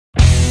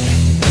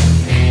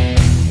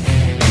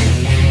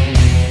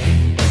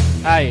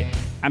Hi,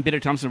 I'm Peter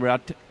Thompson. We're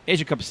at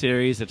Asiacup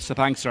Series at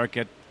Sepang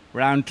Circuit.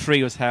 Round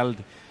 3 was held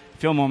a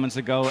few moments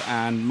ago,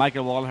 and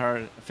Michael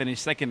Walher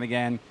finished second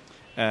again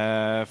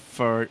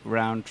for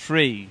round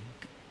 3.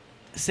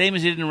 Same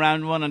as he did in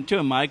round 1 and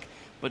 2, Mike,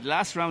 but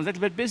last round was a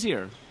little bit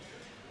busier.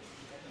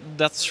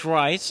 That's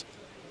right.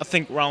 I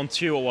think round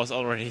 2 was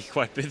already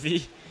quite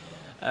busy.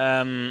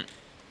 I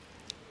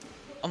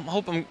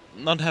hope I'm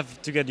not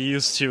have to get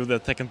used to the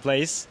second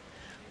place.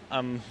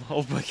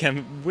 Hope I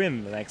can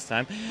win the next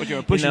time. But you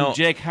were pushing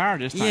Jake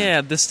hard this time. Yeah,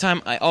 this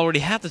time I already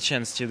had the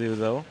chance to do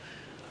though.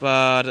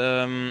 But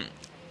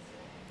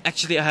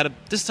actually,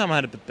 this time I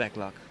had a bit bad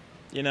luck.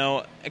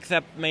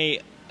 Except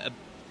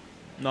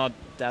not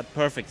that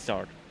perfect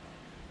start.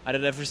 I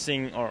did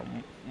everything, or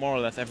more or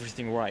less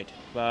everything right,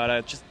 but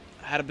I just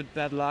had a bit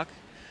bad luck.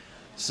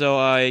 So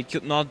I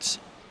could not.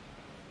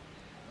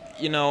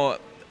 I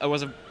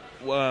was a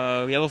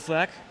yellow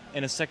flag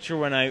in a sector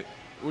when I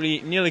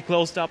really nearly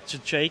closed up to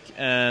Jake,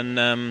 and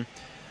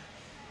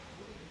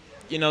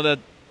that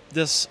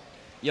this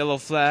yellow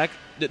flag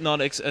did not,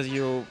 as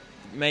you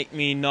make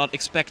me not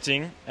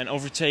expecting and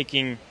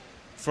overtaking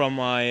from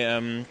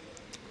my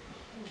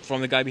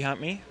from the guy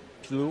behind me,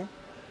 blue,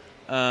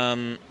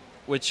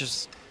 which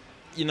is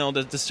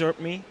that disturbed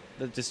me.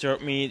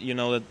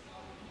 That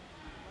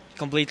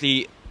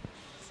completely.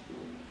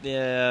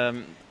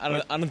 I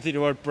don't think the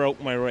word broke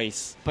my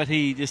race. But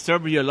he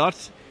disturbed you a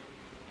lot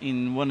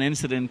in one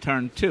incident,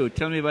 turn 2.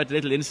 Tell me about the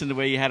little incident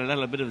where you had a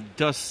little bit of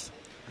dust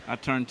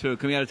at turn 2,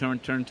 coming out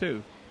of turn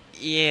 2.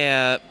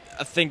 Yeah,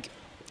 I think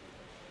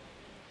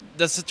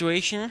the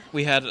situation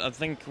we had. I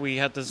think we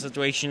had the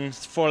situation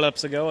 4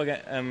 laps ago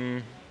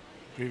again.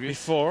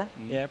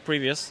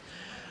 Previous,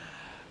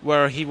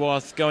 where he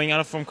was going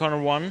out from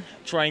corner 1,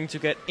 trying to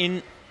get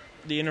in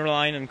the inner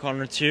line in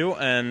corner 2,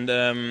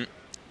 and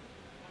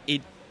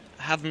he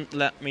hasn't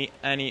left me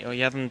any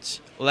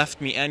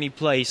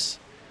place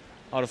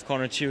out of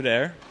corner 2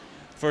 there.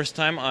 First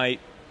time I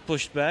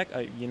pushed back,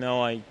 I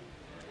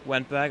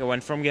went back, I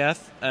went from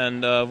gas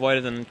and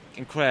avoided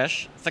a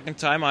crash. Second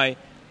time I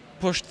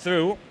pushed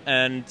through,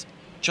 and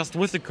just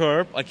with the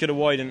curb I could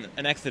avoid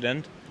an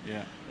accident.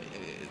 Yeah.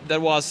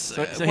 That was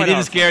so he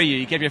didn't scare you,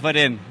 you kept your foot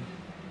in.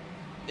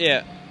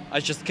 Yeah, I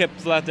just kept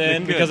flat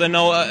in because I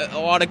know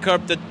a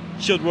curb that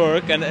should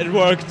work, and it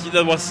worked.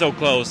 That was so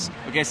close.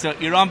 Okay, so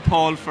you're on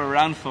pole for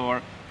round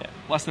 4. Yeah.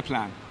 What's the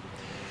plan?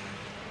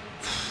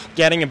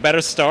 Getting a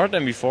better start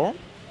than before.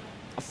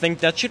 I think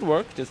that should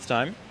work this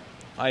time.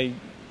 I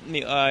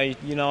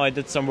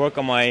did some work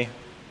on my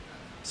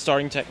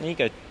starting technique.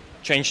 I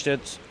changed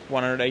it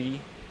 180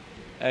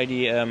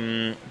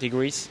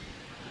 degrees,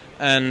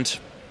 and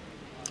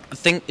I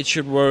think it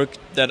should work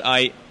that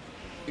I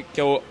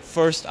go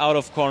first out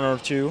of corner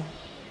 2,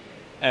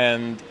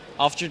 and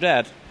after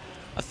that,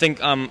 I think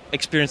I'm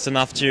experienced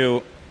enough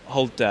to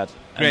hold that.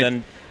 Great.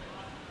 And then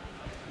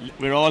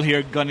we're all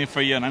here gunning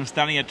for you, and I'm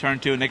standing at turn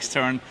 2 next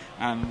turn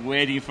and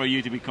waiting for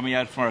you to be coming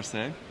out first.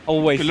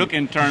 I'll wait. Good look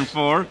in turn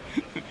 4.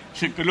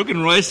 Good look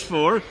in race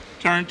 4,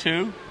 turn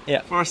 2,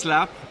 yeah. First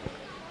lap,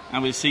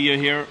 and we'll see you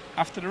here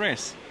after the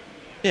race.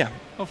 Yeah.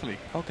 Hopefully.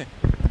 Okay.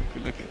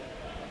 Good luck.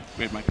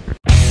 Great, Mike.